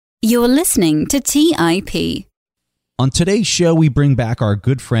You're listening to TIP. On today's show, we bring back our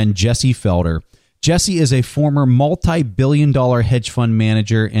good friend Jesse Felder. Jesse is a former multi-billion-dollar hedge fund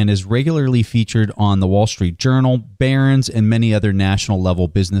manager and is regularly featured on the Wall Street Journal, Barron's, and many other national-level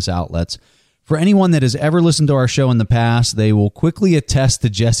business outlets. For anyone that has ever listened to our show in the past, they will quickly attest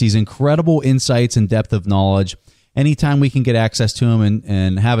to Jesse's incredible insights and depth of knowledge. Anytime we can get access to him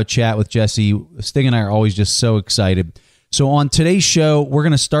and have a chat with Jesse, Stig and I are always just so excited. So on today's show, we're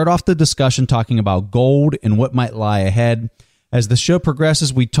going to start off the discussion talking about gold and what might lie ahead. As the show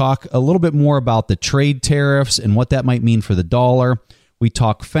progresses, we talk a little bit more about the trade tariffs and what that might mean for the dollar. We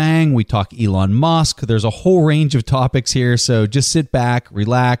talk FANG, we talk Elon Musk. There's a whole range of topics here, so just sit back,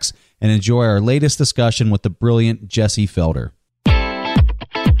 relax, and enjoy our latest discussion with the brilliant Jesse Felder.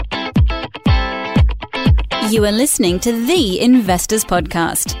 You are listening to The Investors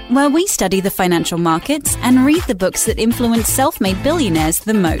Podcast, where we study the financial markets and read the books that influence self-made billionaires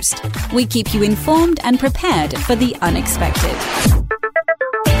the most. We keep you informed and prepared for the unexpected.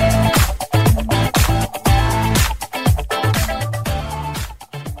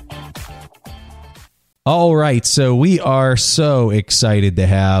 All right, so we are so excited to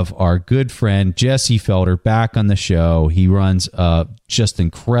have our good friend Jesse Felder back on the show. He runs a just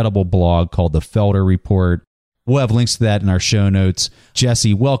incredible blog called The Felder Report. We'll have links to that in our show notes.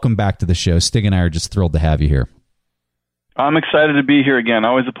 Jesse, welcome back to the show. Stig and I are just thrilled to have you here. I'm excited to be here again.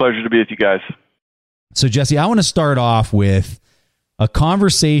 Always a pleasure to be with you guys. So, Jesse, I want to start off with a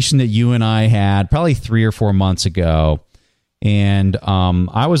conversation that you and I had probably 3 or 4 months ago. And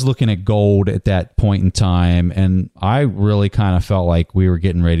I was looking at gold at that point in time, and I really kind of felt like we were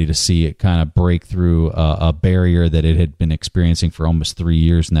getting ready to see it kind of break through a barrier that it had been experiencing for almost 3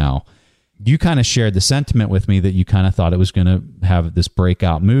 years now. You kind of shared the sentiment with me that you kind of thought it was going to have this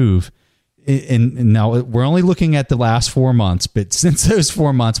breakout move. And now we're only looking at the last 4 months, but since those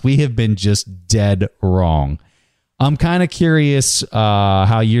 4 months, we have been just dead wrong. I'm kind of curious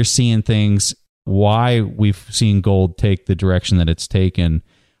how you're seeing things, why we've seen gold take the direction that it's taken,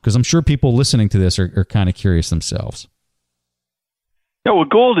 because I'm sure people listening to this are kind of curious themselves. Yeah, well,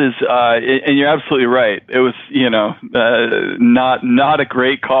 gold is, and you're absolutely right. It was, not a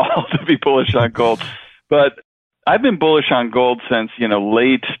great call to be bullish on gold, but I've been bullish on gold since,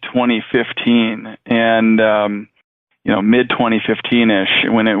 late 2015 and, mid 2015-ish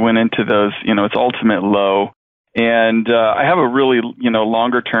when it went into those, its ultimate low. And I have a really,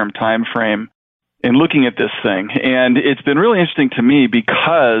 longer term time frame in looking at this thing. And it's been really interesting to me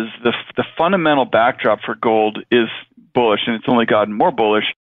because the fundamental backdrop for gold is bullish, and it's only gotten more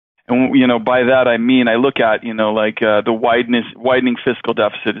bullish. And by that I mean I look at the widening fiscal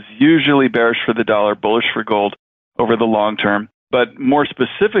deficit is usually bearish for the dollar, bullish for gold over the long term. But more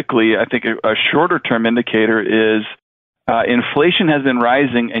specifically, I think a shorter term indicator is inflation has been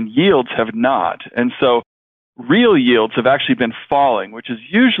rising and yields have not, and so real yields have actually been falling, which is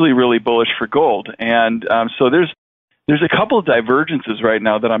usually really bullish for gold. And so there's a couple of divergences right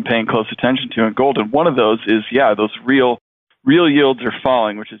now that I'm paying close attention to in gold. And one of those is, those real yields are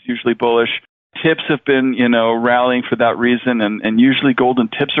falling, which is usually bullish. TIPs have been, rallying for that reason. And usually gold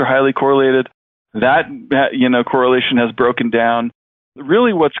and TIPs are highly correlated. That, correlation has broken down.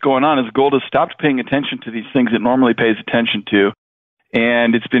 Really what's going on is gold has stopped paying attention to these things it normally pays attention to.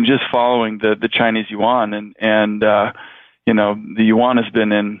 And it's been just following the Chinese yuan. And the yuan has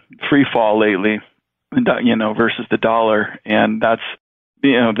been in free fall lately, versus the dollar. And that's,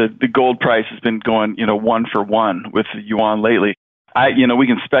 the gold price has been going, 1 for 1 with the yuan lately. We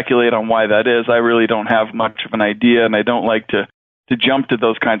can speculate on why that is. I really don't have much of an idea, and I don't like to jump to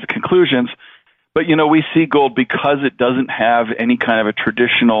those kinds of conclusions. But, we see gold because it doesn't have any kind of a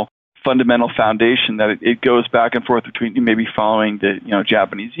traditional fundamental foundation, that it goes back and forth between maybe following the,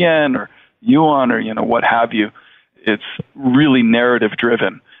 Japanese yen or yuan or, what have you. It's really narrative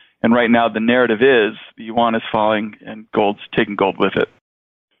driven. And right now the narrative is the yuan is falling and gold's taking gold with it.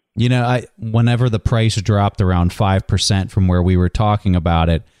 Whenever the price dropped around 5% from where we were talking about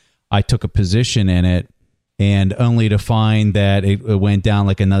it, I took a position in it, and only to find that it went down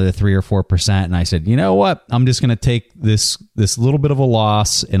like another 3 or 4%. And I said, you know what? I'm just going to take this little bit of a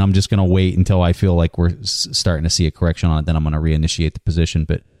loss, and I'm just going to wait until I feel like we're starting to see a correction on it. Then I'm going to reinitiate the position.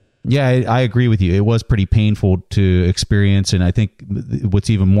 But yeah, I agree with you. It was pretty painful to experience. And I think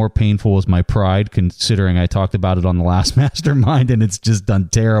what's even more painful is my pride, considering I talked about it on the last Mastermind, and it's just done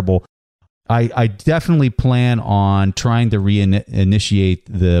terrible. I definitely plan on trying to reinitiate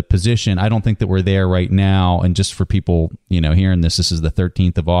the position. I don't think that we're there right now. And just for people, hearing this is the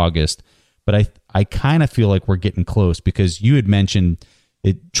 13th of August. But I kind of feel like we're getting close, because you had mentioned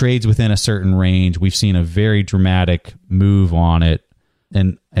it trades within a certain range. We've seen a very dramatic move on it.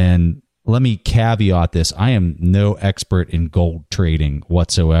 and let me caveat this. I am no expert in gold trading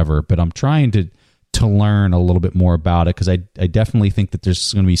whatsoever, but I'm trying to learn a little bit more about it because I definitely think that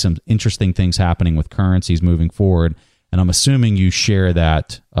there's going to be some interesting things happening with currencies moving forward. And I'm assuming you share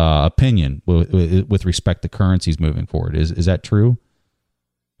that opinion with respect to currencies moving forward. Is that true?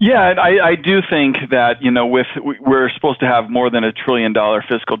 Yeah, I do think that, we're supposed to have more than $1 trillion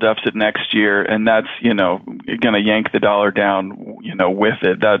fiscal deficit next year, and that's, going to yank the dollar down, with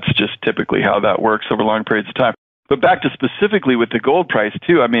it. That's just typically how that works over long periods of time. But back to specifically with the gold price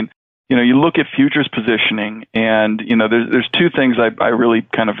too, I mean, you look at futures positioning and, there's two things I really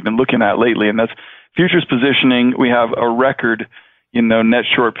kind of been looking at lately, and that's futures positioning. We have a record net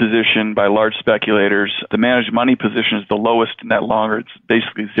short position by large speculators. The managed money position is the lowest net longer. It's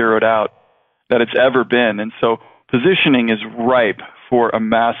basically zeroed out that it's ever been. And so positioning is ripe for a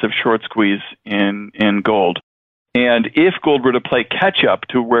massive short squeeze in gold. And if gold were to play catch up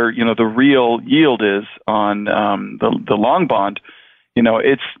to where, the real yield is on the long bond,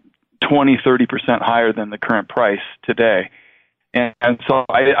 it's 20-30% higher than the current price today. And so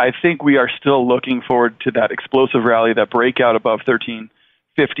I think we are still looking forward to that explosive rally, that breakout above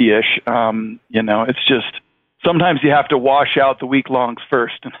 1350-ish. It's just sometimes you have to wash out the week longs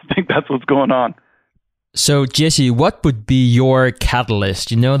first, and I think that's what's going on. So, Jesse, what would be your catalyst?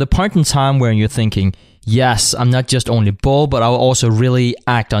 The point in time where you're thinking, yes, I'm not just only bull, but I'll also really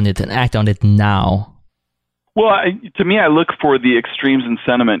act on it and act on it now. Well, to me, I look for the extremes in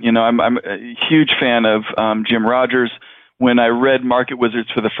sentiment. I'm a huge fan of Jim Rogers. When I read Market Wizards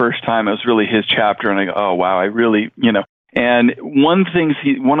for the first time, it was really his chapter, and I go, oh wow, I really, And one of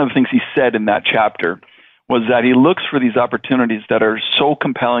the things he said in that chapter was that he looks for these opportunities that are so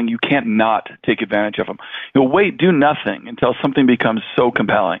compelling you can't not take advantage of them. Wait, do nothing until something becomes so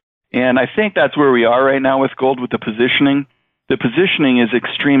compelling. And I think that's where we are right now with gold, with the positioning. The positioning is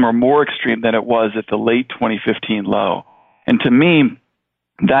extreme or more extreme than it was at the late 2015 low. And to me,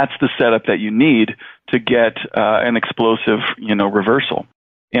 that's the setup that you need to get an explosive, reversal.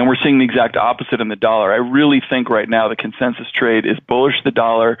 And we're seeing the exact opposite in the dollar. I really think right now the consensus trade is bullish the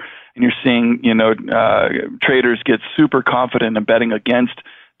dollar, and you're seeing, traders get super confident in betting against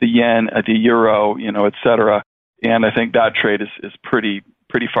the yen, the euro, et cetera. And I think that trade is pretty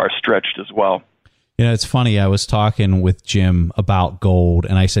far stretched as well. It's funny. I was talking with Jim about gold,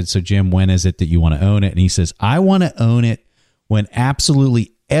 and I said, so Jim, when is it that you want to own it? And he says, I want to own it when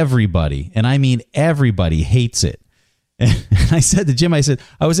absolutely everybody, and I mean everybody, hates it. And I said to Jim,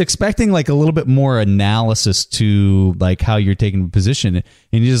 I was expecting like a little bit more analysis to like how you're taking a position. And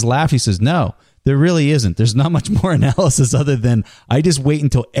he just laughed. He says, no, there really isn't. There's not much more analysis other than I just wait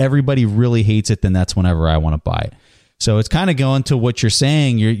until everybody really hates it. Then that's whenever I want to buy it. So it's kind of going to what you're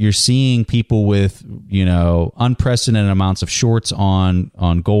saying. You're seeing people with, unprecedented amounts of shorts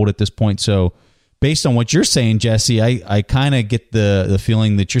on gold at this point. So based on what you're saying, Jesse, I kind of get the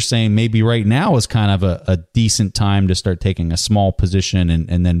feeling that you're saying maybe right now is kind of a decent time to start taking a small position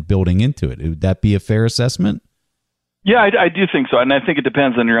and then building into it. Would that be a fair assessment? Yeah, I do think so. And I think it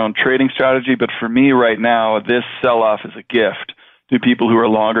depends on your own trading strategy. But for me right now, this sell-off is a gift to people who are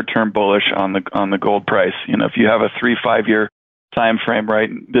longer-term bullish on the gold price. If you have a 3-5 year time frame, right,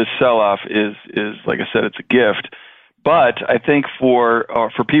 this sell-off is like I said, it's a gift. But I think for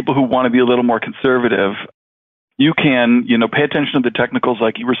people who want to be a little more conservative, you can, pay attention to the technicals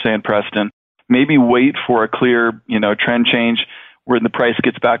like you were saying, Preston. Maybe wait for a clear, trend change where the price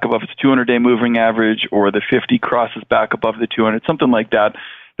gets back above its 200-day moving average, or the 50 crosses back above the 200, something like that.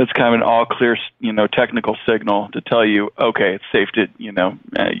 That's kind of an all clear, technical signal to tell you, okay, it's safe to,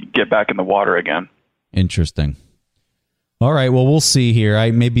 get back in the water again. Interesting. All right. Well, we'll see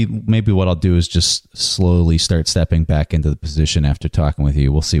here. Maybe what I'll do is just slowly start stepping back into the position after talking with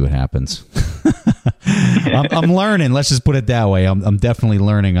you. We'll see what happens. I'm learning. Let's just put it that way. I'm definitely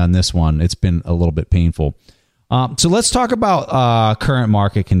learning on this one. It's been a little bit painful. So let's talk about current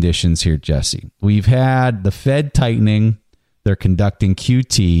market conditions here, Jesse. We've had the Fed tightening. They're conducting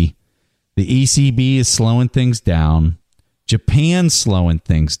QT. The ECB is slowing things down. Japan's slowing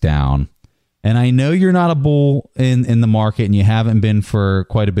things down. And I know you're not a bull in the market, and you haven't been for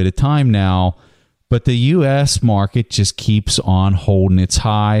quite a bit of time now, but the U.S. market just keeps on holding its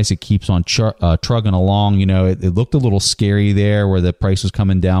highs. It keeps on trugging along. It looked a little scary there where the price was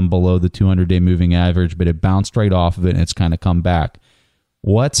coming down below the 200-day moving average, but it bounced right off of it, and it's kind of come back.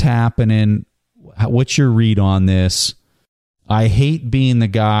 What's happening? What's your read on this? I hate being the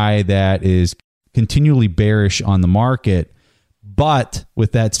guy that is continually bearish on the market, But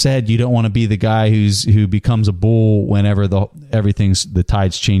with that said, you don't want to be the guy who becomes a bull whenever the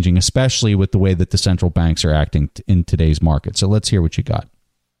tide's changing, especially with the way that the central banks are acting in today's market. So let's hear what you got.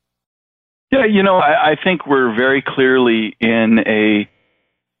 Yeah, I think we're very clearly in a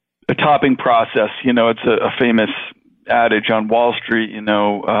topping process. It's a famous adage on Wall Street,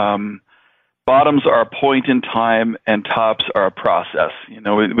 bottoms are a point in time and tops are a process.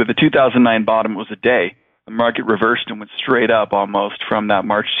 With the 2009 bottom, it was a day. The market reversed and went straight up almost from that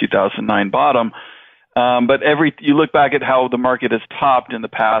March 2009 bottom. But you look back at how the market has topped in the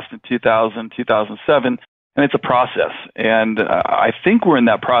past in 2000, 2007, and it's a process. And I think we're in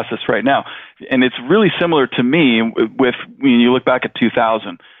that process right now. And it's really similar to me with when you look back at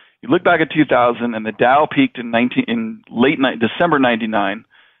 2000. You look back at 2000 and the Dow peaked in December 99.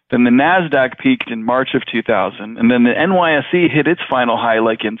 Then the NASDAQ peaked in March of 2000. And then the NYSE hit its final high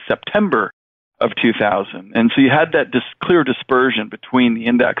like in September of 2000. And so you had that clear dispersion between the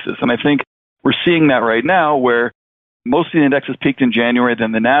indexes. And I think we're seeing that right now where most of the indexes peaked in January,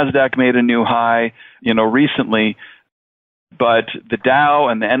 then the NASDAQ made a new high, recently. But the Dow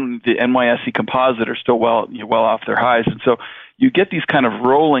and the NYSE composite are still well off their highs. And so you get these kind of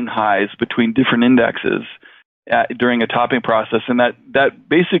rolling highs between different indexes during a topping process. And that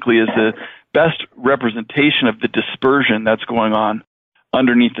basically is the best representation of the dispersion that's going on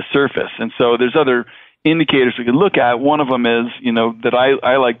underneath the surface. And so there's other indicators we could look at. One of them is, that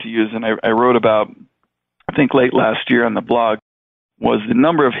I like to use, and I wrote about, I think late last year on the blog, was the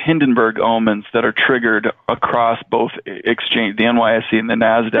number of Hindenburg omens that are triggered across both exchange, the NYSE and the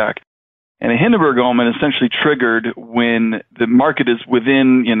NASDAQ. And a Hindenburg omen is essentially triggered when the market is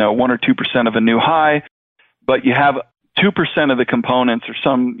within, 1 or 2% of a new high, but you have 2% of the components or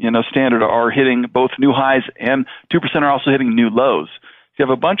some, standard are hitting both new highs and 2% are also hitting new lows. You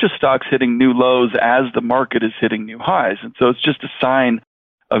have a bunch of stocks hitting new lows as the market is hitting new highs. And so it's just a sign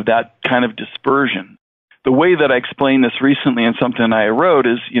of that kind of dispersion. The way that I explained this recently in something I wrote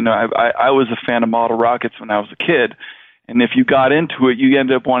is, I was a fan of model rockets when I was a kid. And if you got into it, you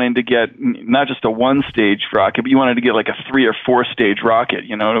end up wanting to get not just a one-stage rocket, but you wanted to get like a 3 or 4-stage rocket,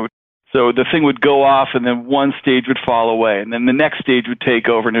 So the thing would go off and then one stage would fall away. And then the next stage would take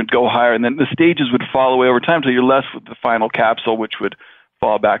over and it would go higher. And then the stages would fall away over time until you're left with the final capsule, which would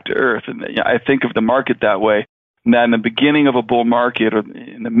fall back to earth. And I think of the market that way. And that in the beginning of a bull market or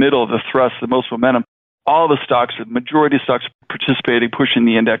in the middle of the thrust, the most momentum, all the stocks, the majority of stocks participating, pushing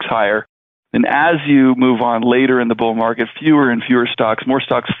the index higher. And as you move on later in the bull market, fewer and fewer stocks, more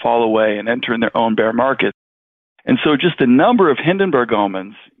stocks fall away and enter in their own bear market. And so just the number of Hindenburg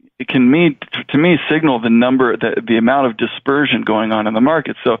omens, it can to me signal the amount of dispersion going on in the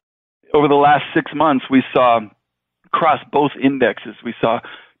market. So over the last 6 months, we saw across both indexes, we saw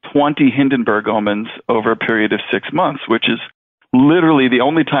 20 Hindenburg omens over a period of 6 months, which is literally the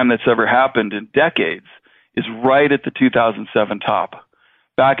only time that's ever happened in decades, is right at the 2007 top.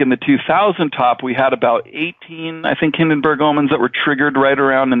 Back in the 2000 top, we had about 18, I think, Hindenburg omens that were triggered right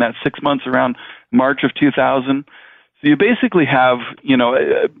around in that 6 months around March of 2000. So you basically have,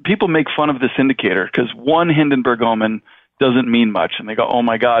 people make fun of this indicator because one Hindenburg omen doesn't mean much. And they go, oh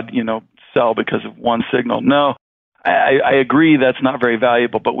my God, sell because of one signal. No, I agree that's not very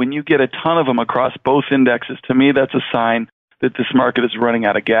valuable. But when you get a ton of them across both indexes, to me, that's a sign that this market is running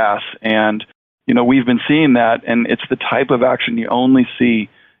out of gas. And, we've been seeing that. And it's the type of action you only see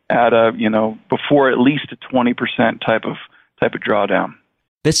at before at least a 20% type of drawdown.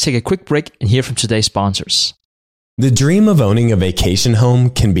 Let's take a quick break and hear from today's sponsors. The dream of owning a vacation home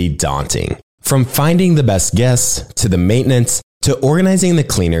can be daunting. From finding the best guests, to the maintenance, to organizing the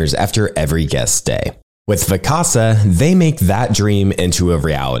cleaners after every guest stay. With Vacasa, they make that dream into a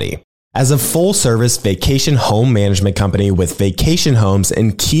reality. As a full-service vacation home management company with vacation homes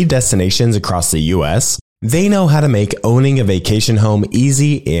in key destinations across the U.S., they know how to make owning a vacation home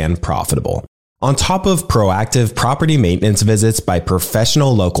easy and profitable. On top of proactive property maintenance visits by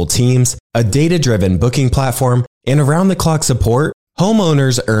professional local teams, a data-driven booking platform, and around-the-clock support,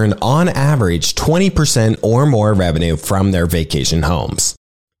 homeowners earn on average 20% or more revenue from their vacation homes.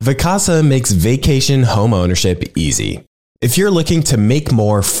 Vacasa makes vacation home ownership easy. If you're looking to make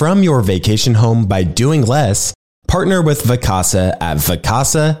more from your vacation home by doing less, partner with Vacasa at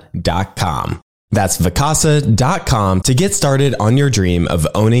vacasa.com. That's vacasa.com to get started on your dream of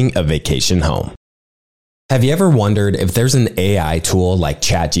owning a vacation home. Have you ever wondered if there's an AI tool like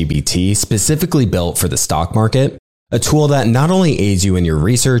ChatGPT specifically built for the stock market? A tool that not only aids you in your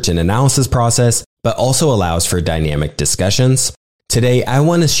research and analysis process, but also allows for dynamic discussions? Today, I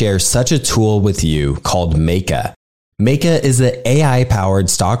want to share such a tool with you called Meka. Meka is the AI-powered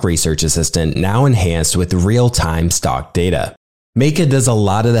stock research assistant now enhanced with real-time stock data. Meka does a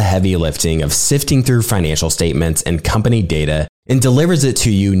lot of the heavy lifting of sifting through financial statements and company data and delivers it to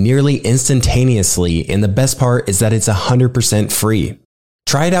you nearly instantaneously, and the best part is that it's 100% free.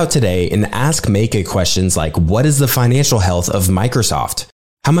 Try it out today and ask Meka questions like, what is the financial health of Microsoft?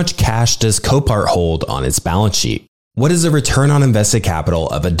 How much cash does Copart hold on its balance sheet? What is the return on invested capital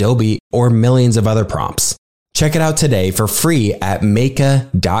of Adobe, or millions of other prompts? Check it out today for free at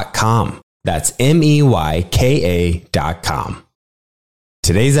Meka.com. That's MEYKA.com.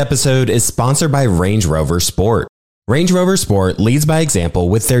 Today's episode is sponsored by Range Rover Sport. Range Rover Sport leads by example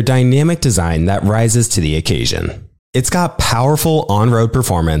with their dynamic design that rises to the occasion. It's got powerful on-road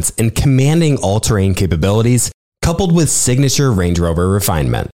performance and commanding all-terrain capabilities, coupled with signature Range Rover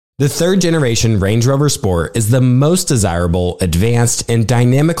refinement. The third-generation Range Rover Sport is the most desirable, advanced, and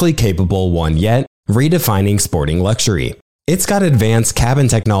dynamically capable one yet, redefining sporting luxury. It's got advanced cabin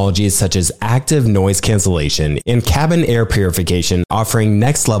technologies such as active noise cancellation and cabin air purification, offering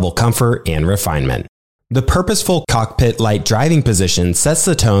next-level comfort and refinement. The purposeful cockpit-like driving position sets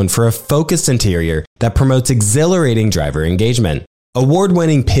the tone for a focused interior that promotes exhilarating driver engagement.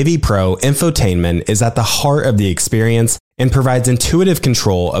 Award-winning Pivi Pro infotainment is at the heart of the experience and provides intuitive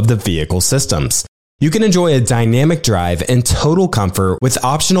control of the vehicle systems. You can enjoy a dynamic drive and total comfort with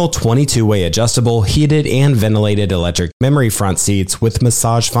optional 22-way adjustable, heated, and ventilated electric memory front seats with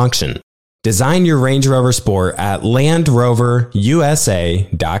massage function. Design your Range Rover Sport at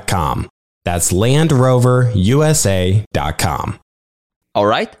LandRoverUSA.com. That's LandRoverUSA.com. All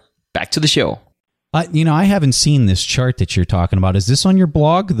right, back to the show. I haven't seen this chart that you're talking about. Is this on your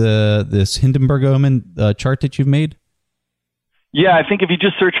blog, this Hindenburg-Omen chart that you've made? Yeah, I think if you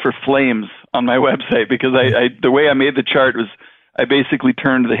just search for flames on my website, because the way I made the chart was I basically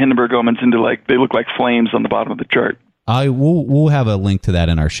turned the Hindenburg omens into they look like flames on the bottom of the chart. We'll have a link to that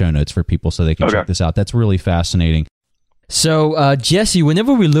in our show notes for people so they can check this out. That's really fascinating. So, Jesse,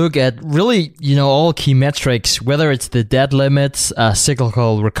 whenever we look at really, all key metrics, whether it's the debt limits,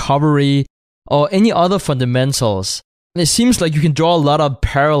 cyclical recovery, or any other fundamentals, it seems like you can draw a lot of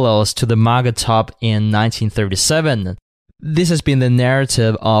parallels to the market top in 1937. This has been the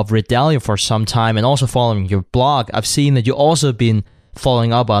narrative of Ray Dalio for some time, and also following your blog, I've seen that you also been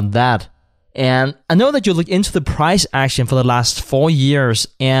following up on that. And I know that you looked into the price action for the last 4 years,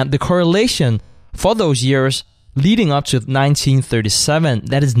 and the correlation for those years leading up to 1937,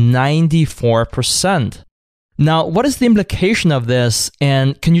 that is 94%. Now, what is the implication of this?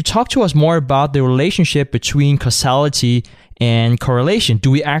 And can you talk to us more about the relationship between causality and correlation?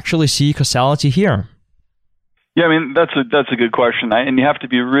 Do we actually see causality here? Yeah, I mean, that's a good question. And you have to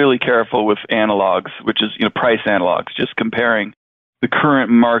be really careful with analogs, which is, price analogs, just comparing the current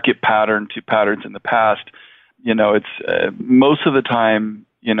market pattern to patterns in the past. It's most of the time,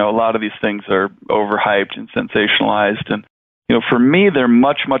 a lot of these things are overhyped and sensationalized. And, for me, they're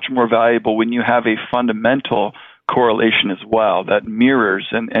much, much more valuable when you have a fundamental correlation as well that mirrors.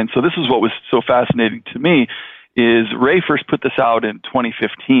 And so this is what was so fascinating to me is Ray first put this out in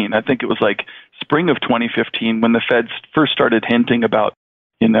 2015. I think it was spring of 2015 when the Fed first started hinting about,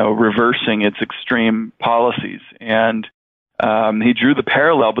 reversing its extreme policies. And he drew the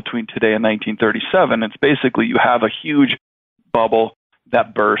parallel between today and 1937. It's basically you have a huge bubble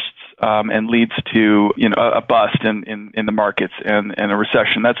that bursts and leads to a bust in the markets and a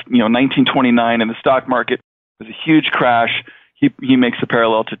recession. That's 1929 in the stock market was a huge crash. He makes a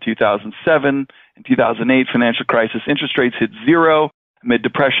parallel to 2007 and 2008 financial crisis. Interest rates hit zero amid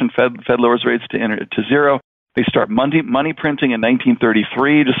depression. Fed lowers rates to zero. They start money printing in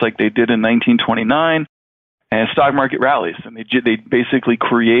 1933, just like they did in 1929, and stock market rallies. And they basically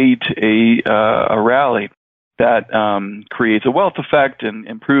create a rally that creates a wealth effect and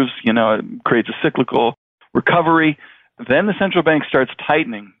improves, creates a cyclical recovery. Then the central bank starts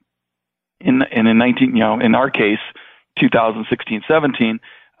tightening in our case, 2016-17,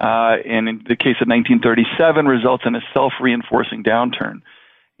 and in the case of 1937 results in a self-reinforcing downturn.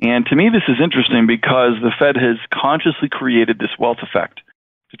 And to me, this is interesting because the Fed has consciously created this wealth effect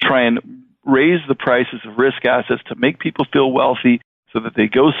to try and raise the prices of risk assets to make people feel wealthy so that they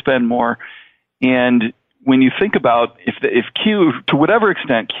go spend more. And when you think about if Q, to whatever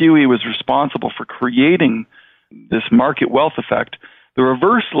extent QE was responsible for creating this market wealth effect, the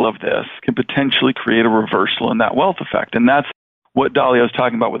reversal of this can potentially create a reversal in that wealth effect. And that's what Dalio is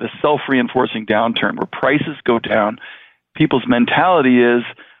talking about with a self-reinforcing downturn where prices go down. People's mentality is,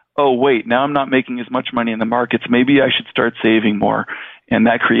 oh, wait, now I'm not making as much money in the markets. Maybe I should start saving more. And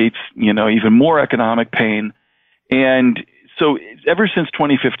that creates, even more economic pain. And so ever since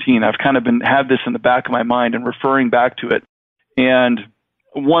 2015, I've kind of had this in the back of my mind and referring back to it. And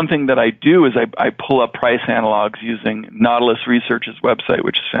one thing that I do is I pull up price analogs using Nautilus Research's website,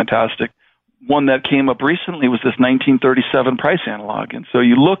 which is fantastic. One that came up recently was this 1937 price analog. And so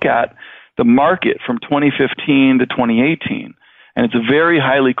you look at the market from 2015 to 2018, and it's very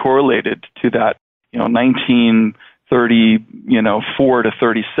highly correlated to that, 1934 to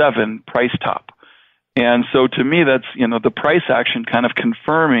 37 price top. And so to me, that's, the price action kind of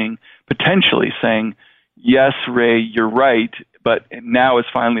confirming, potentially saying, yes, Ray, you're right, but now is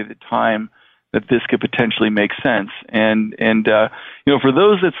finally the time that this could potentially make sense. And for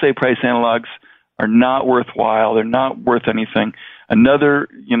those that say price analogs are not worthwhile, they're not worth anything, another,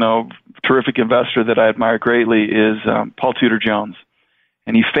 terrific investor that I admire greatly is Paul Tudor Jones.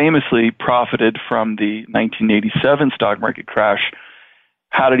 And he famously profited from the 1987 stock market crash.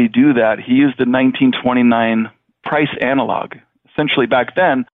 How did he do that? He used the 1929 price analog. Essentially, back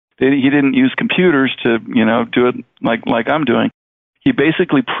then, he didn't use computers to, do it like I'm doing. He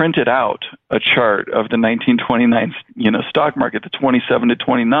basically printed out a chart of the 1929, stock market, the 27 to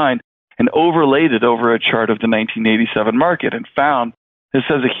 29, and overlaid it over a chart of the 1987 market, and found this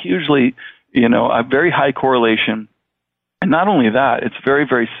has a hugely, a very high correlation. And not only that, it's very,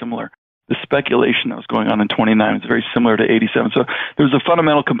 very similar. The speculation that was going on in 29 is very similar to 87. So there's a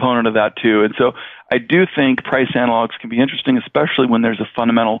fundamental component of that too. And so I do think price analogs can be interesting, especially when there's a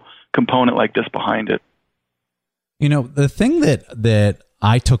fundamental component like this behind it. The thing that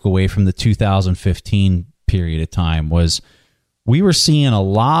I took away from the 2015 period of time was we were seeing a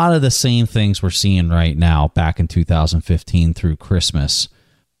lot of the same things we're seeing right now back in 2015 through Christmas.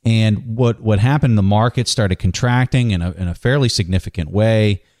 And what happened, the market started contracting in a fairly significant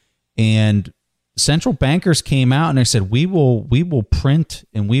way. And central bankers came out and they said, we will print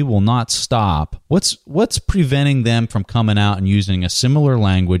and we will not stop. What's preventing them from coming out and using a similar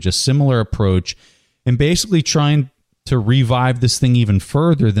language, a similar approach, and basically trying to revive this thing even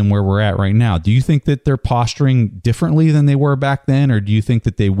further than where we're at right now? Do you think that they're posturing differently than they were back then, or do you think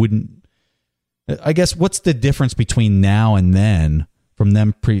that they wouldn't? I guess, what's the difference between now and then from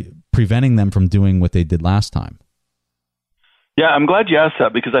them preventing them from doing what they did last time? Yeah, I'm glad you asked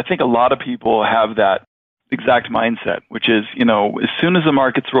that, because I think a lot of people have that exact mindset, which is, as soon as the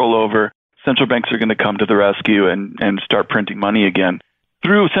markets roll over, central banks are going to come to the rescue and start printing money again.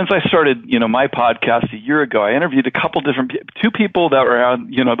 Since I started, my podcast a year ago, I interviewed two people that were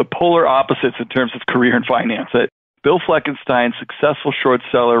on, the polar opposites in terms of career and finance. Bill Fleckenstein, successful short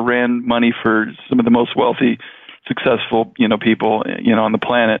seller, ran money for some of the most wealthy, successful, people, on the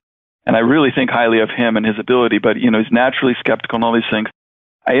planet. And I really think highly of him and his ability, but, he's naturally skeptical and all these things.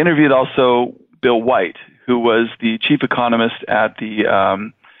 I interviewed also Bill White, who was the chief economist at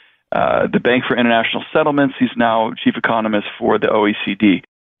the Bank for International Settlements. He's now chief economist for the OECD.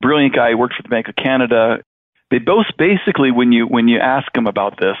 Brilliant guy, worked for the Bank of Canada. They both basically, when you ask them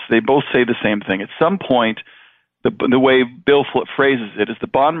about this, they both say the same thing. At some point, the way Bill phrases it is the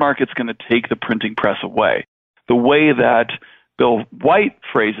bond market's going to take the printing press away. The way that Bill White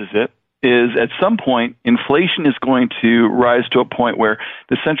phrases it is at some point, inflation is going to rise to a point where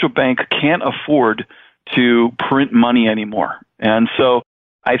the central bank can't afford to print money anymore. And so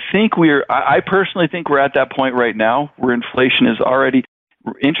I personally think we're at that point right now where inflation is already,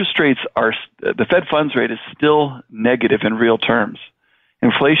 interest rates the Fed funds rate is still negative in real terms.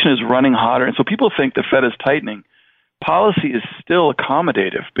 Inflation is running hotter. And so people think the Fed is tightening. Policy is still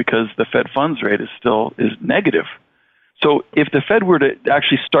accommodative because the Fed funds rate is negative. So if the Fed were to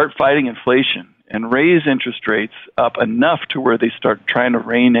actually start fighting inflation and raise interest rates up enough to where they start trying to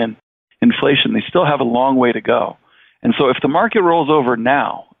rein in inflation, they still have a long way to go. And so if the market rolls over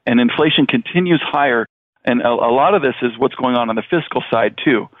now and inflation continues higher, and a lot of this is what's going on the fiscal side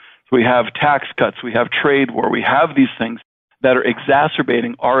too. So we have tax cuts, we have trade war, we have these things that are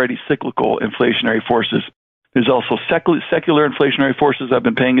exacerbating already cyclical inflationary forces. There's also secular inflationary forces I've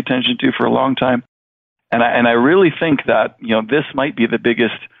been paying attention to for a long time. And I really think that, this might be the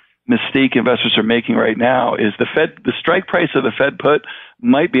biggest mistake investors are making right now is the strike price of the Fed put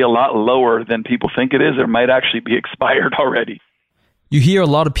might be a lot lower than people think it is, or might actually be expired already. You hear a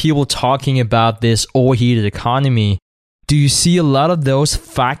lot of people talking about this overheated economy. Do you see a lot of those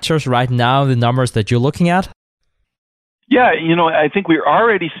factors right now in the numbers that you're looking at? Yeah, I think we're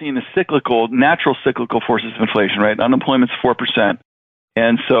already seeing the natural cyclical forces of inflation, right? Unemployment's 4%.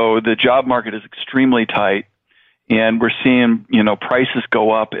 And so the job market is extremely tight, and we're seeing, prices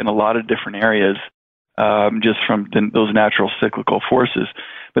go up in a lot of different areas just from those natural cyclical forces.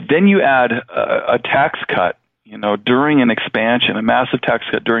 But then you add a tax cut, during an expansion, a massive tax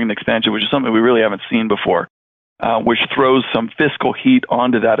cut during an expansion, which is something we really haven't seen before, which throws some fiscal heat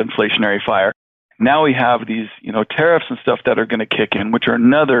onto that inflationary fire. Now we have these, tariffs and stuff that are going to kick in, which are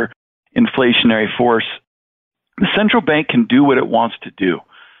another inflationary force. The central bank can do what it wants to do,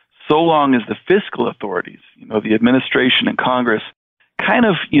 so long as the fiscal authorities, the administration and Congress, kind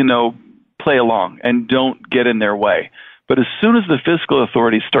of, play along and don't get in their way. But as soon as the fiscal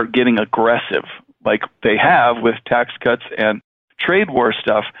authorities start getting aggressive, like they have with tax cuts and trade war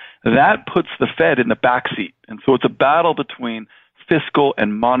stuff, that puts the Fed in the backseat. And so it's a battle between fiscal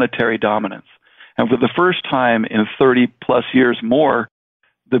and monetary dominance. And for the first time in 30 plus years more,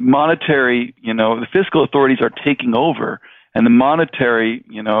 the monetary, the fiscal authorities are taking over, and the monetary,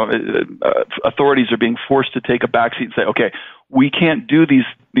 authorities are being forced to take a backseat and say, okay, we can't do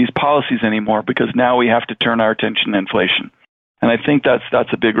these policies anymore because now we have to turn our attention to inflation. And I think that's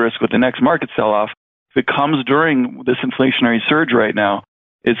a big risk with the next market sell-off. If it comes during this inflationary surge right now,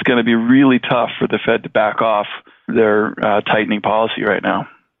 it's going to be really tough for the Fed to back off their tightening policy right now.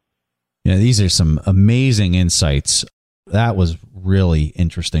 Yeah, these are some amazing insights. That was really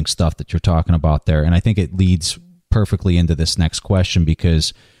interesting stuff that you're talking about there. And I think it leads perfectly into this next question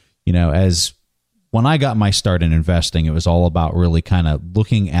because, as when I got my start in investing, it was all about really kind of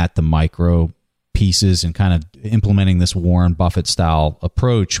looking at the micro pieces and kind of implementing this Warren Buffett style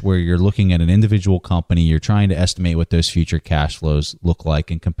approach where you're looking at an individual company, you're trying to estimate what those future cash flows look like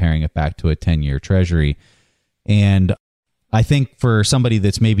and comparing it back to a 10-year treasury. And I think for somebody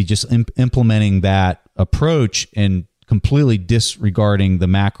that's maybe just implementing that approach and completely disregarding the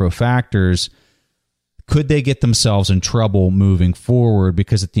macro factors, could they get themselves in trouble moving forward?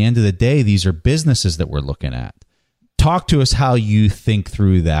 Because at the end of the day, these are businesses that we're looking at. Talk to us how you think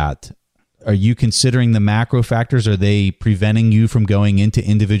through that. Are you considering the macro factors? Are they preventing you from going into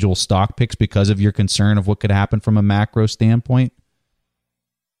individual stock picks because of your concern of what could happen from a macro standpoint?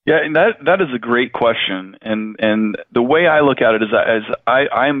 Yeah, and that is a great question. And the way I look at it is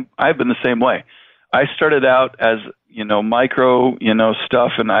I've been the same way. I started out as, micro,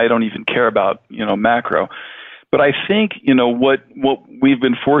 stuff, and I don't even care about, macro. But I think, what we've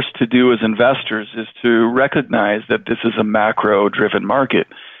been forced to do as investors is to recognize that this is a macro-driven market.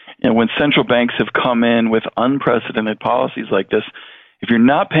 And when central banks have come in with unprecedented policies like this, if you're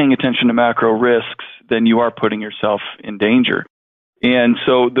not paying attention to macro risks, then you are putting yourself in danger. And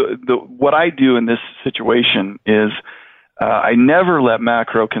so what I do in this situation is I never let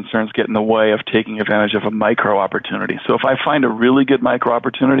macro concerns get in the way of taking advantage of a micro opportunity. So if I find a really good micro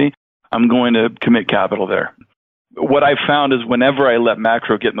opportunity, I'm going to commit capital there. What I've found is whenever I let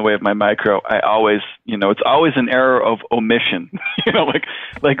macro get in the way of my micro, I always, it's always an error of omission,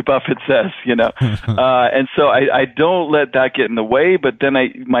 like Buffett says, and so I don't let that get in the way, but then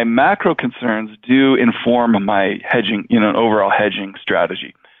my macro concerns do inform my hedging, overall hedging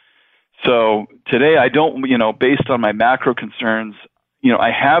strategy. So today I don't, based on my macro concerns,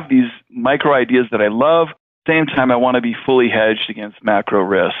 I have these micro ideas that I love. Same time, I want to be fully hedged against macro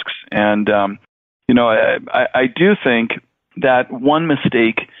risks. And, I do think that one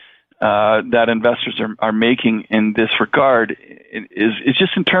mistake that investors are making in this regard is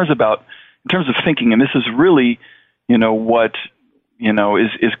just in terms of thinking, and this is really, what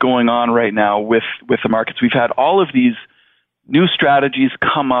is going on right now with the markets. We've had all of these new strategies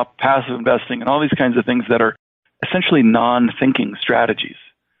come up, passive investing, and all these kinds of things that are essentially non-thinking strategies.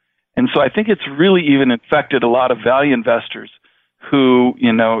 And so I think it's really even infected a lot of value investors who,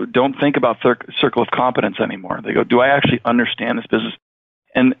 don't think about circle of competence anymore. They go, do I actually understand this business?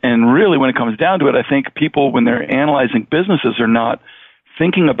 And really, when it comes down to it, I think people, when they're analyzing businesses, are not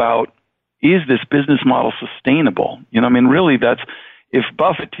thinking about, is this business model sustainable? Really, that's, if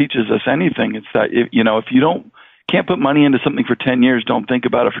Buffett teaches us anything, it's that, if you can't put money into something for 10 years, don't think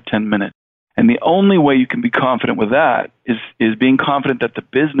about it for 10 minutes. And the only way you can be confident with that is being confident that the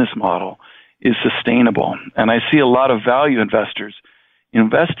business model is sustainable. And I see a lot of value investors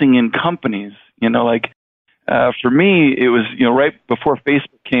investing in companies, for me, it was, right before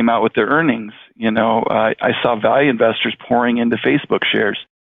Facebook came out with their earnings, I saw value investors pouring into Facebook shares.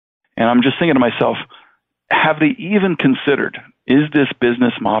 And I'm just thinking to myself, have they even considered, is this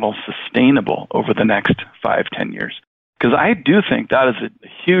business model sustainable over the next 5-10 years? Because I do think that is a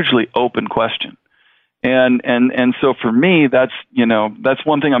hugely open question. And so for me, that's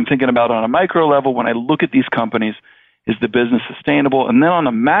one thing I'm thinking about on a micro level when I look at these companies, is the business sustainable? And then on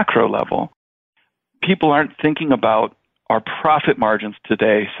a macro level, people aren't thinking about, are profit margins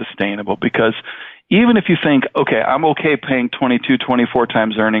today sustainable? Because even if you think, okay, I'm okay paying 22, 24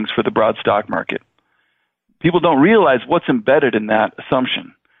 times earnings for the broad stock market, people don't realize what's embedded in that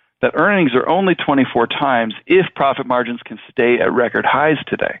assumption, that earnings are only 24 times if profit margins can stay at record highs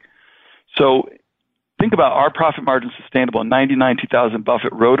today. So think about, are profit margins sustainable? In 1999, 2000,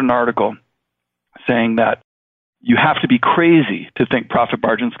 Buffett wrote an article saying that you have to be crazy to think profit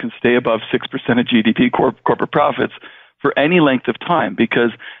margins can stay above 6% of GDP corporate profits for any length of time,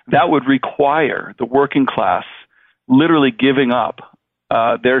 because that would require the working class literally giving up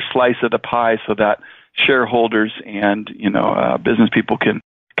their slice of the pie so that shareholders and business people could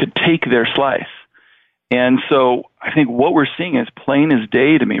take their slice. And so I think what we're seeing as plain as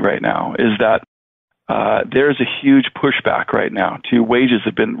day to me right now is that there's a huge pushback right now to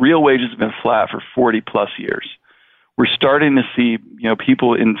real wages have been flat for 40 plus years. We're starting to see,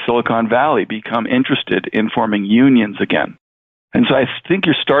 people in Silicon Valley become interested in forming unions again. And so I think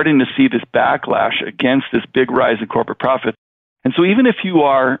you're starting to see this backlash against this big rise in corporate profits. And so even if you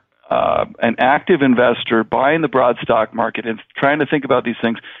are an active investor buying the broad stock market and trying to think about these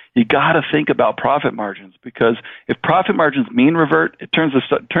things, you got to think about profit margins, because if profit margins mean revert, it turns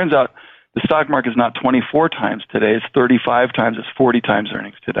out the stock market is not 24 times today, it's 35 times, it's 40 times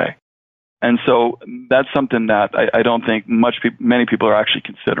earnings today. And so that's something that I don't think many people are actually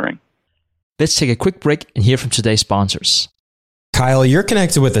considering. Let's take a quick break and hear from today's sponsors. Kyle, you're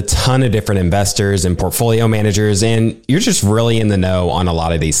connected with a ton of different investors and portfolio managers, and you're just really in the know on a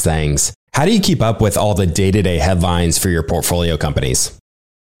lot of these things. How do you keep up with all the day-to-day headlines for your portfolio companies?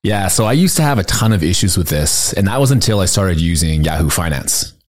 Yeah, so I used to have a ton of issues with this, and that was until I started using Yahoo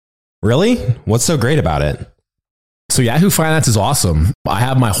Finance. Really? What's so great about it? So Yahoo Finance is awesome. I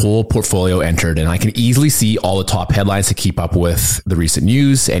have my whole portfolio entered, and I can easily see all the top headlines to keep up with the recent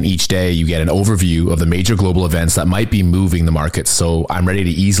news. And each day you get an overview of the major global events that might be moving the market. So I'm ready to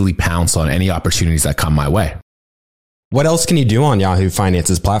easily pounce on any opportunities that come my way. What else can you do on Yahoo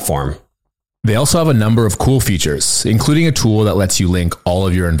Finance's platform? They also have a number of cool features, including a tool that lets you link all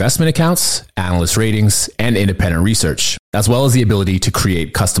of your investment accounts, analyst ratings, and independent research, as well as the ability to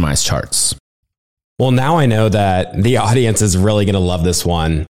create customized charts. Well, now I know that the audience is really going to love this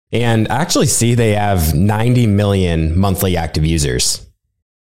one. And I actually see they have 90 million monthly active users.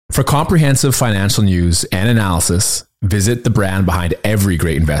 For comprehensive financial news and analysis, visit the brand behind every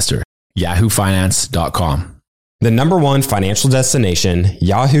great investor, yahoofinance.com. The number one financial destination,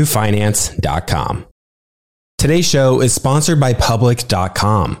 yahoofinance.com. Today's show is sponsored by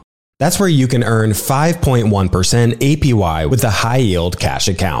public.com. That's where you can earn 5.1% APY with a high yield cash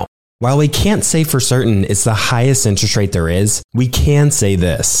account. While we can't say for certain it's the highest interest rate there is, we can say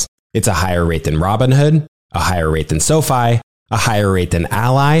this. It's a higher rate than Robinhood, a higher rate than SoFi, a higher rate than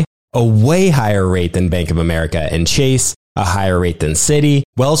Ally, a way higher rate than Bank of America and Chase, a higher rate than Citi,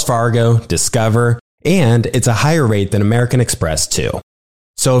 Wells Fargo, Discover, and it's a higher rate than American Express too.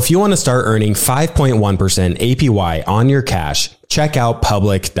 So if you want to start earning 5.1% APY on your cash, check out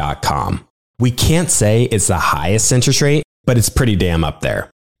public.com. We can't say it's the highest interest rate, but it's pretty damn up there.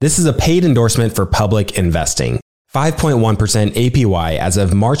 This is a paid endorsement for Public Investing. 5.1% APY as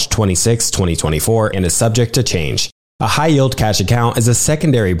of March 26, 2024, and is subject to change. A high-yield cash account is a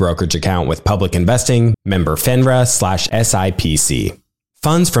secondary brokerage account with Public Investing, member FINRA/SIPC.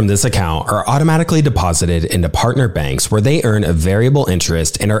 Funds from this account are automatically deposited into partner banks where they earn a variable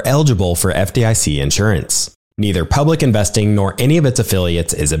interest and are eligible for FDIC insurance. Neither Public Investing nor any of its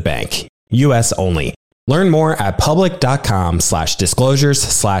affiliates is a bank. U.S. only. Learn more at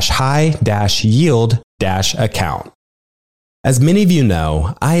public.com/disclosures/high-yield-account. As many of you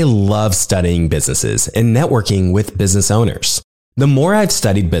know, I love studying businesses and networking with business owners. The more I've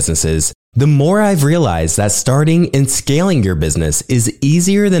studied businesses, the more I've realized that starting and scaling your business is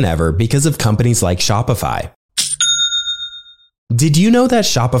easier than ever because of companies like Shopify. Did you know that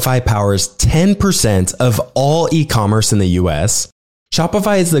Shopify powers 10% of all e-commerce in the US?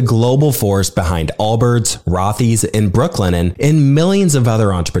 Shopify is the global force behind Allbirds, Rothy's, and Brooklinen, and millions of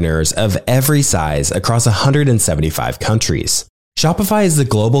other entrepreneurs of every size across 175 countries. Shopify is the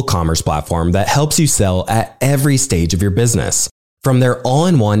global commerce platform that helps you sell at every stage of your business, from their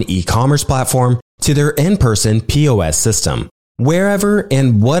all-in-one e-commerce platform to their in-person POS system. Wherever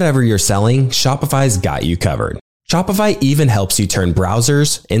and whatever you're selling, Shopify's got you covered. Shopify even helps you turn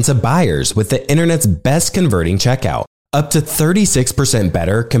browsers into buyers with the internet's best converting checkout, up to 36%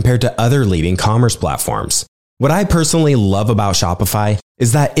 better compared to other leading commerce platforms. What I personally love about Shopify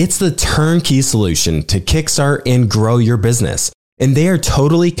is that it's the turnkey solution to kickstart and grow your business, and they are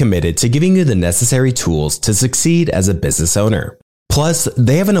totally committed to giving you the necessary tools to succeed as a business owner. Plus,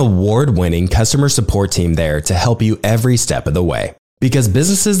 they have an award-winning customer support team there to help you every step of the way. Because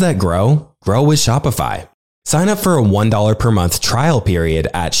businesses that grow with Shopify. Sign up for a $1 per month trial period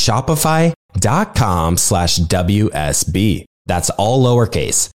at shopify.com/WSB. That's all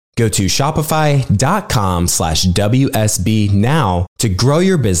lowercase. Go to shopify.com/WSB now to grow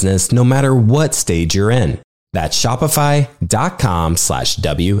your business no matter what stage you're in. That's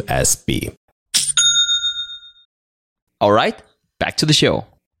shopify.com/WSB. All right, back to the show.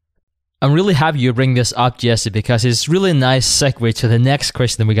 I'm really happy you bring this up, Jesse, because it's really a nice segue to the next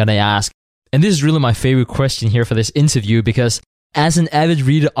question that we're going to ask. And this is really my favorite question here for this interview, because as an avid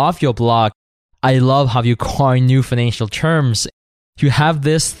reader of your blog, I love how you coin new financial terms. You have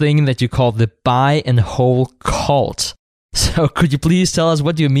this thing that you call the buy and hold cult. So could you please tell us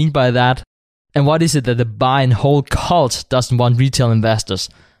what you mean by that? And what is it that the buy and hold cult doesn't want retail investors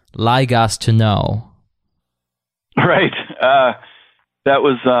like us to know? Right. That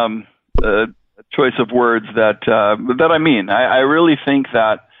was a choice of words that I mean. I really think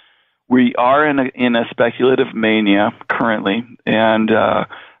that we are in a speculative mania currently, and a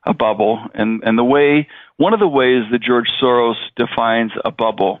bubble. And one of the ways that George Soros defines a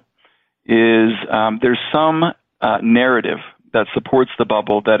bubble is there's some narrative that supports the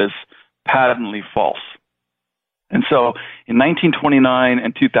bubble that is patently false. And so in 1929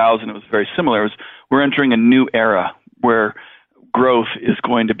 and 2000, it was very similar. We're entering a new era where growth is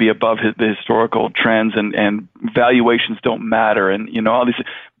going to be above the historical trends, and valuations don't matter. And, all these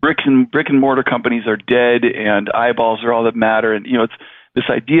brick and mortar companies are dead, and eyeballs are all that matter. And, it's this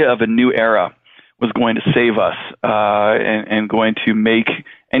idea of a new era was going to save us and going to make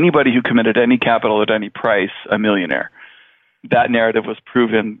anybody who committed any capital at any price a millionaire. That narrative was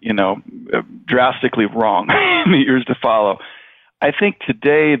proven, drastically wrong in the years to follow. I think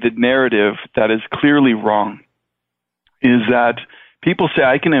today the narrative that is clearly wrong is that people say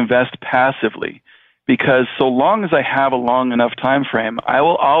I can invest passively because so long as I have a long enough time frame, I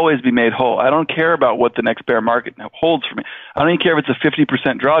will always be made whole. I don't care about what the next bear market holds for me. I don't even care if it's a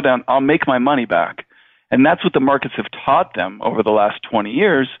 50% drawdown. I'll make my money back. And that's what the markets have taught them over the last 20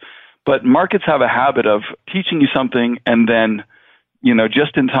 years. But markets have a habit of teaching you something and then,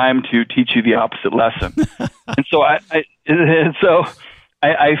 just in time to teach you the opposite lesson. And so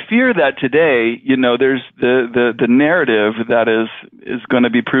I fear that today, there's the narrative that is going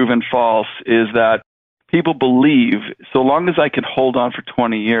to be proven false is that people believe so long as I can hold on for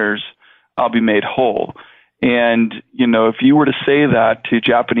 20 years, I'll be made whole. And, if you were to say that to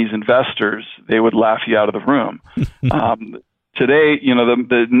Japanese investors, they would laugh you out of the room. Today,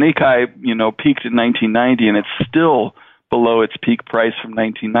 the Nikkei, peaked in 1990, and it's still below its peak price from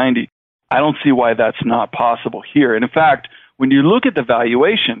 1990. I don't see why that's not possible here. And in fact, when you look at the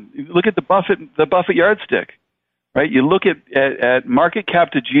valuation, you look at the Buffett yardstick, right? You look at market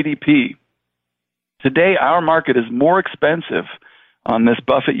cap to GDP. Today, our market is more expensive on this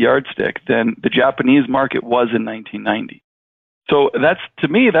Buffett yardstick than the Japanese market was in 1990. So to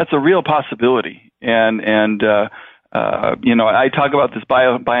me, that's a real possibility. And I talk about this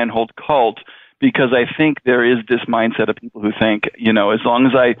buy and hold cult because I think there is this mindset of people who think, as long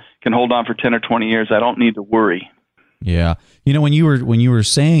as I can hold on for 10 or 20 years, I don't need to worry. Yeah. When you were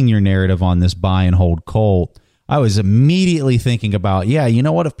saying your narrative on this buy and hold cult, I was immediately thinking about,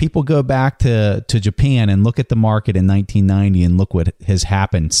 what if people go back to Japan and look at the market in 1990 and look what has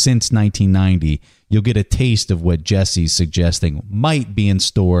happened since 1990, you'll get a taste of what Jesse's suggesting might be in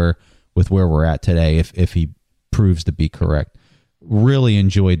store with where we're at today if he proves to be correct. Really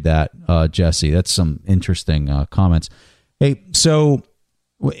enjoyed that, Jesse. That's some interesting comments. Hey, so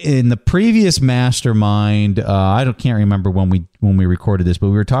in the previous mastermind, can't remember when we recorded this, but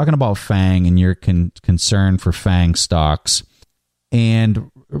we were talking about FANG and your concern for FANG stocks.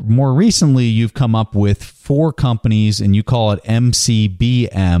 And more recently, you've come up with 4 companies, and you call it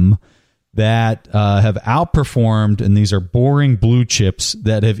MCBM, that have outperformed, and these are boring blue chips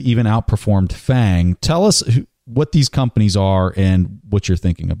that have even outperformed FANG. Tell us what these companies are and what you're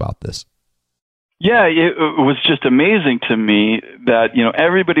thinking about this. Yeah, it was just amazing to me that,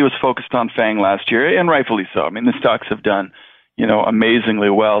 everybody was focused on FANG last year, and rightfully so. I mean, the stocks have done,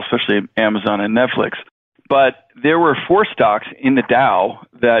 amazingly well, especially Amazon and Netflix. But there were 4 stocks in the Dow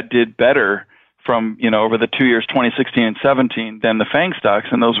that did better from, over the 2 years, 2016 and 17, than the FANG stocks,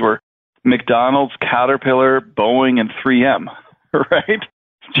 and those were McDonald's, Caterpillar, Boeing, and 3M, right?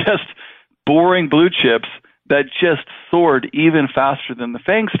 Just boring blue chips that just soared even faster than the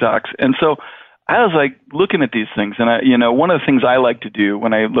FANG stocks. And so I was like looking at these things, and one of the things I like to do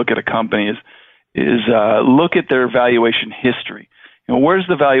when I look at a company is look at their valuation history. Where's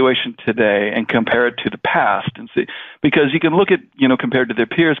the valuation today, and compare it to the past, and see, because you can look at compared to their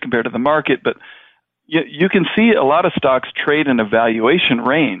peers, compared to the market, but you can see a lot of stocks trade in a valuation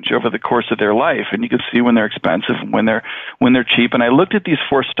range over the course of their life, and you can see when they're expensive and when they're cheap. And I looked at these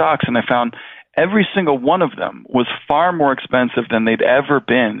 4 stocks, and I found every single one of them was far more expensive than they'd ever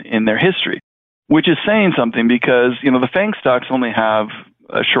been in their history. Which is saying something because, the FANG stocks only have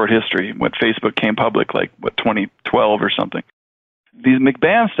a short history. When Facebook came public, 2012 or something. These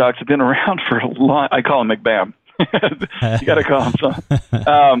McBam stocks have been around for a long, I call them McBam. You got to call them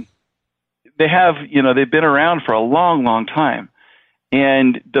something. They've been around for a long, long time.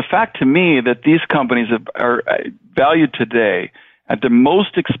 And the fact to me that these companies are valued today at the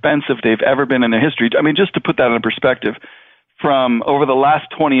most expensive they've ever been in their history. I mean, just to put that in perspective, from over the last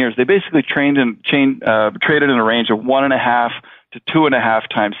 20 years, they basically traded in a range of 1.5 to 2.5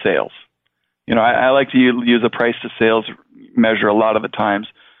 times sales. I like to use a price to sales measure a lot of the times,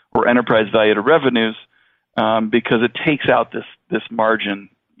 or enterprise value to revenues, because it takes out this margin,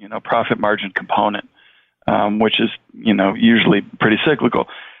 profit margin component, which is usually pretty cyclical.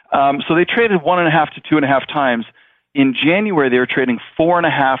 So they traded 1.5 to 2.5 times. In January, they were trading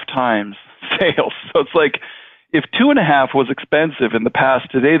 4.5 times sales. So it's like, if 2.5 was expensive in the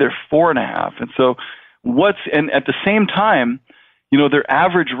past, today they're 4.5. And so and at the same time, their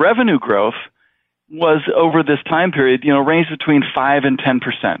average revenue growth was over this time period, ranged between 5 and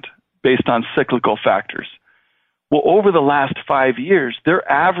 10% based on cyclical factors. Well, over the last 5 years, their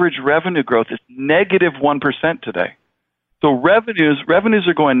average revenue growth is negative 1% today. So revenues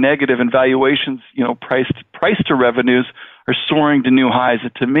are going negative, and valuations, price to revenues are soaring to new highs.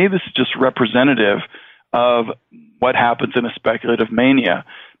 And to me, this is just representative of what happens in a speculative mania.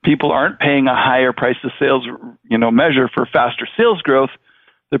 People aren't paying a higher price to sales, measure for faster sales growth.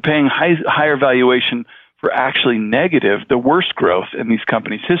 They're paying higher valuation for actually negative, the worst growth in these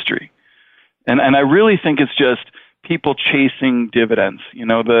companies' history. And I really think it's just people chasing dividends.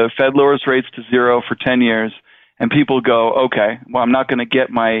 The Fed lowers rates to 0 for 10 years, and people go, okay, well, I'm not going to get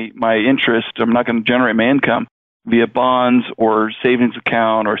my interest, I'm not going to generate my income via bonds or savings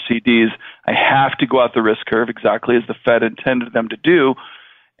account or CDs. I have to go out the risk curve, exactly as the Fed intended them to do,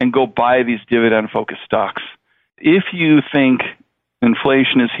 and go buy these dividend-focused stocks. If you think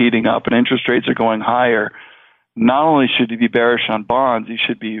inflation is heating up and interest rates are going higher, not only should you be bearish on bonds, you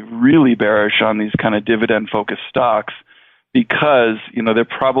should be really bearish on these kind of dividend-focused stocks, because they're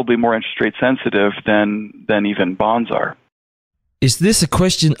probably more interest rate sensitive than even bonds are. Is this a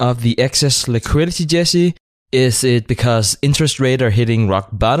question of the excess liquidity, Jesse? Is it because interest rates are hitting rock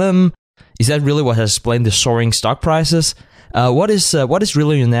bottom? Is that really what has explained the soaring stock prices? What is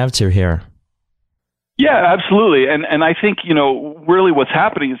really your narrative here? Yeah, absolutely. And I think, really what's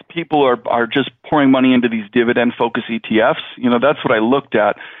happening is people are just pouring money into these dividend-focused ETFs. That's what I looked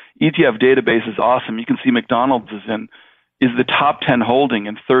at. ETF database is awesome. You can see McDonald's is the top 10 holding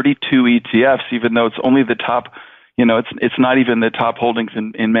in 32 ETFs, even though it's only the top, it's not even the top holdings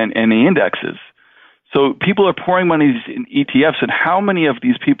in any indexes. So people are pouring money in ETFs, and how many of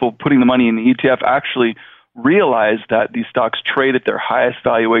these people putting the money in the ETF actually realize that these stocks trade at their highest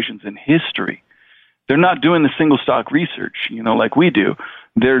valuations in history? They're not doing the single stock research, like we do.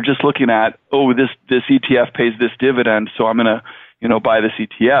 They're just looking at, this ETF pays this dividend, so I'm going to, buy this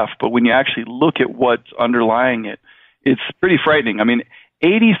ETF. But when you actually look at what's underlying it, it's pretty frightening. I mean,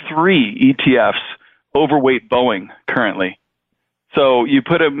 83 ETFs overweight Boeing currently. So you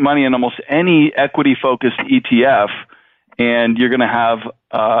put money in almost any equity-focused ETF, and you're going to have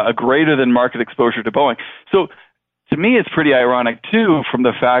a greater than market exposure to Boeing. So to me, it's pretty ironic, too, from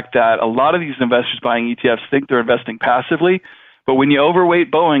the fact that a lot of these investors buying ETFs think they're investing passively. But when you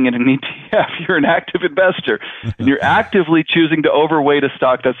overweight Boeing in an ETF, you're an active investor, and you're actively choosing to overweight a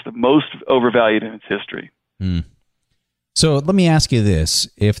stock that's the most overvalued in its history. So let me ask you this.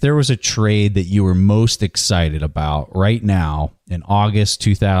 If there was a trade that you were most excited about right now in August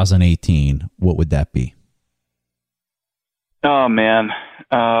 2018, what would that be? Oh, man.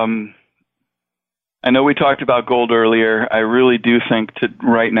 I know we talked about gold earlier. I really do think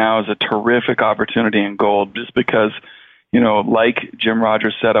right now is a terrific opportunity in gold, just because, like Jim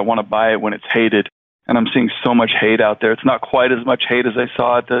Rogers said, I want to buy it when it's hated. And I'm seeing so much hate out there. It's not quite as much hate as I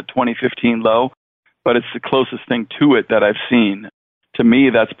saw at the 2015 low, but it's the closest thing to it that I've seen. To me,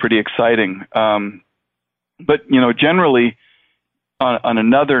 that's pretty exciting. But, generally, on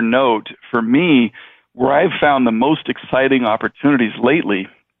another note, for me, where I've found the most exciting opportunities lately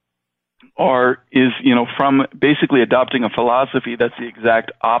is from basically adopting a philosophy that's the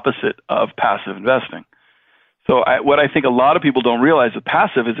exact opposite of passive investing. So what I think a lot of people don't realize with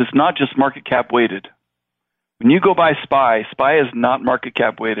passive is it's not just market cap weighted. When you go buy SPY is not market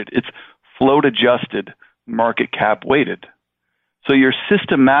cap weighted. It's float adjusted market cap weighted. So you're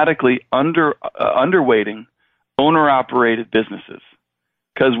systematically underweighting owner operated businesses.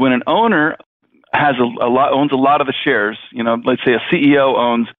 Because when an owner owns a lot of the shares, let's say a CEO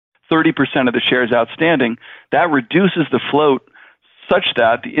owns 30% of the shares outstanding, that reduces the float such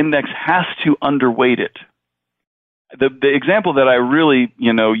that the index has to underweight it. The example that I really,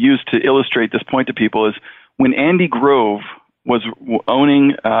 use to illustrate this point to people is when Andy Grove was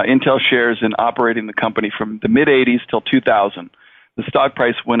owning Intel shares and operating the company from the mid-'80s till 2000. The stock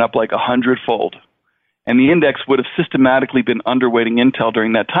price went up like 100-fold. And the index would have systematically been underweighting Intel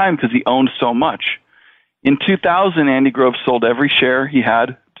during that time because he owned so much. In 2000, Andy Grove sold every share he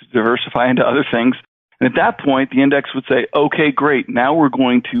had to diversify into other things. And at that point, the index would say, okay, great, now we're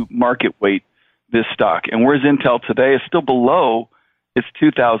going to market weight this stock. And whereas Intel today is still below its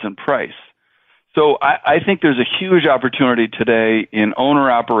 2000 price. So I think there's a huge opportunity today in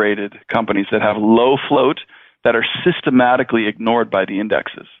owner-operated companies that have low float that are systematically ignored by the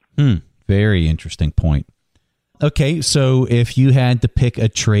indexes. Very interesting point. Okay, so if you had to pick a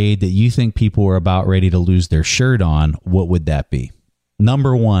trade that you think people are about ready to lose their shirt on, what would that be?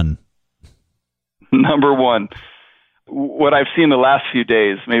 Number one. Number one. What I've seen the last few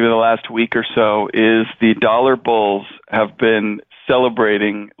days, maybe the last week or so, is the dollar bulls have been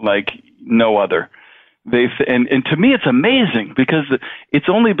celebrating like no other. And to me, it's amazing because it's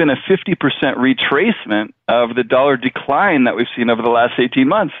only been a 50% retracement of the dollar decline that we've seen over the last 18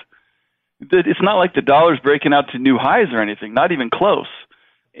 months. It's not like the dollar's breaking out to new highs or anything, not even close.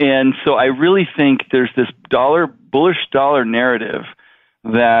 And so I really think there's this bullish dollar narrative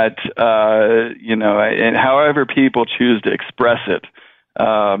that, and however people choose to express it,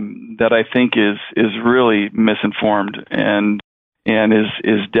 that I think is really misinformed and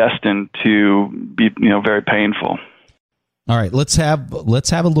is destined to be, very painful. All right, let's have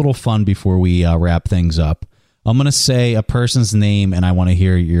a little fun before we wrap things up. I'm going to say a person's name, and I want to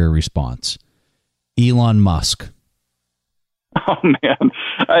hear your response. Elon Musk. Oh man,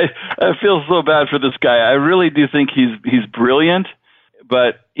 I feel so bad for this guy. I really do think he's brilliant,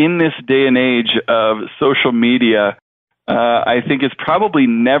 but in this day and age of social media, I think it's probably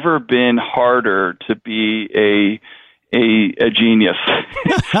never been harder to be a genius.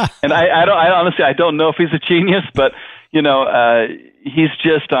 And I honestly don't know if he's a genius, but he's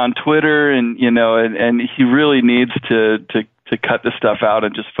just on Twitter and he really needs to cut this stuff out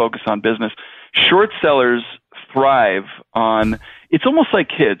and just focus on business. Short sellers thrive on, it's almost like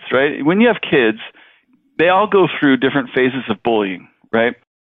kids, right? When you have kids, they all go through different phases of bullying, right?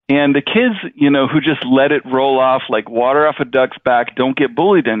 And the kids, who just let it roll off like water off a duck's back don't get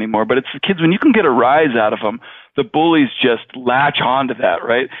bullied anymore. But it's the kids, when you can get a rise out of them, the bullies just latch onto that,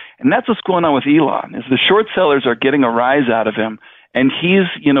 right? And that's what's going on with Elon, is the short sellers are getting a rise out of him, and he's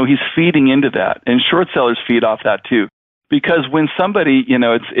feeding into that. And short sellers feed off that too. Because when somebody,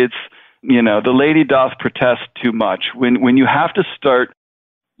 it's the lady doth protest too much. When you have to start,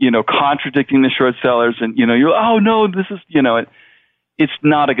 contradicting the short sellers and, you're, oh no, this is, it's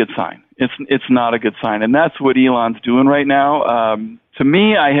not a good sign. It's not a good sign. And that's what Elon's doing right now. To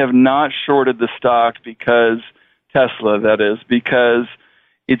me, I have not shorted the stock because Tesla, that is, because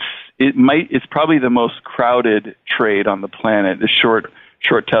it's probably the most crowded trade on the planet, the short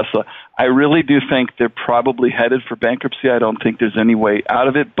Tesla. I really do think they're probably headed for bankruptcy. I don't think there's any way out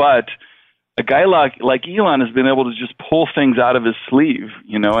of it, but a guy like Elon has been able to just pull things out of his sleeve,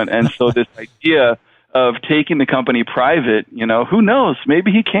 and so this idea of taking the company private, who knows?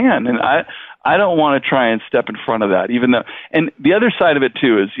 Maybe he can. And I don't want to try and step in front of that, even though, and the other side of it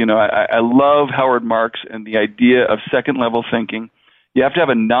too is, I love Howard Marks and the idea of second level thinking. You have to have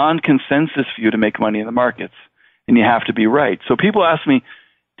a non-consensus view to make money in the markets, and you have to be right. So people ask me,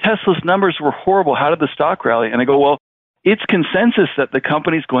 Tesla's numbers were horrible. How did the stock rally? And I go, well, it's consensus that the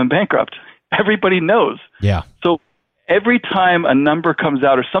company's going bankrupt. Everybody knows. Yeah. So every time a number comes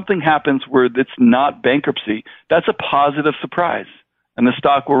out or something happens where it's not bankruptcy, that's a positive surprise, and the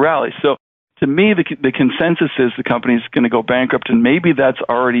stock will rally. So to me, the consensus is the company's going to go bankrupt, and maybe that's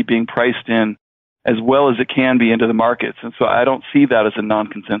already being priced in as well as it can be into the markets. And so I don't see that as a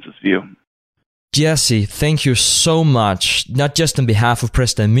non-consensus view. Jesse, thank you so much, not just on behalf of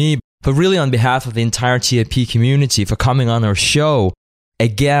Preston and me, but really on behalf of the entire TIP community for coming on our show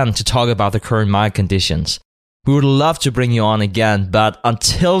again to talk about the current market conditions. We would love to bring you on again, but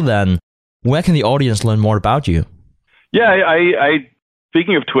until then, where can the audience learn more about you? Yeah, I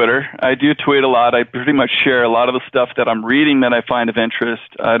speaking of Twitter, I do tweet a lot. I pretty much share a lot of the stuff that I'm reading that I find of interest.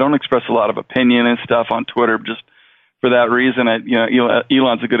 I don't express a lot of opinion and stuff on Twitter just for that reason.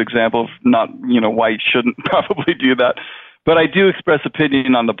 Elon's a good example of not, why you shouldn't probably do that. But I do express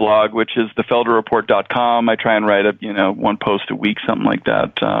opinion on the blog, which is thefelderreport.com. I try and write one post a week, something like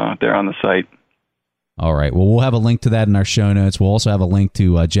that, there on the site. All right. Well, we'll have a link to that in our show notes. We'll also have a link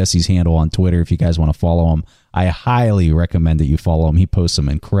to Jesse's handle on Twitter if you guys want to follow him. I highly recommend that you follow him. He posts some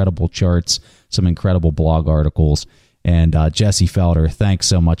incredible charts, some incredible blog articles. And Jesse Felder, thanks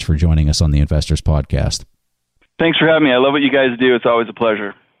so much for joining us on the Investors Podcast. Thanks for having me. I love what you guys do. It's always a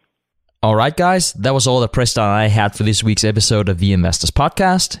pleasure. All right, guys, that was all the press that I had for this week's episode of the Investors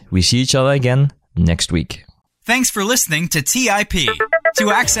Podcast. We see each other again next week. Thanks for listening to TIP.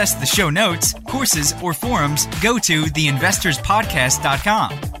 To access the show notes, courses, or forums, go to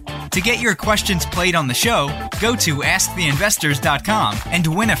theinvestorspodcast.com. To get your questions played on the show, go to asktheinvestors.com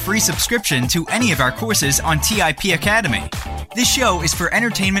and win a free subscription to any of our courses on TIP Academy. This show is for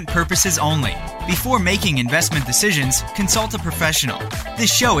entertainment purposes only. Before making investment decisions, consult a professional.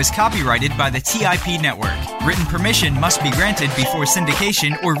 This show is copyrighted by the TIP Network. Written permission must be granted before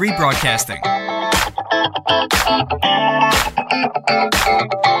syndication or rebroadcasting.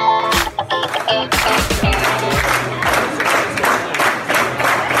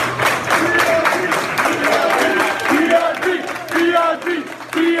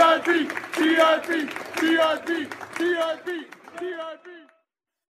 TIP.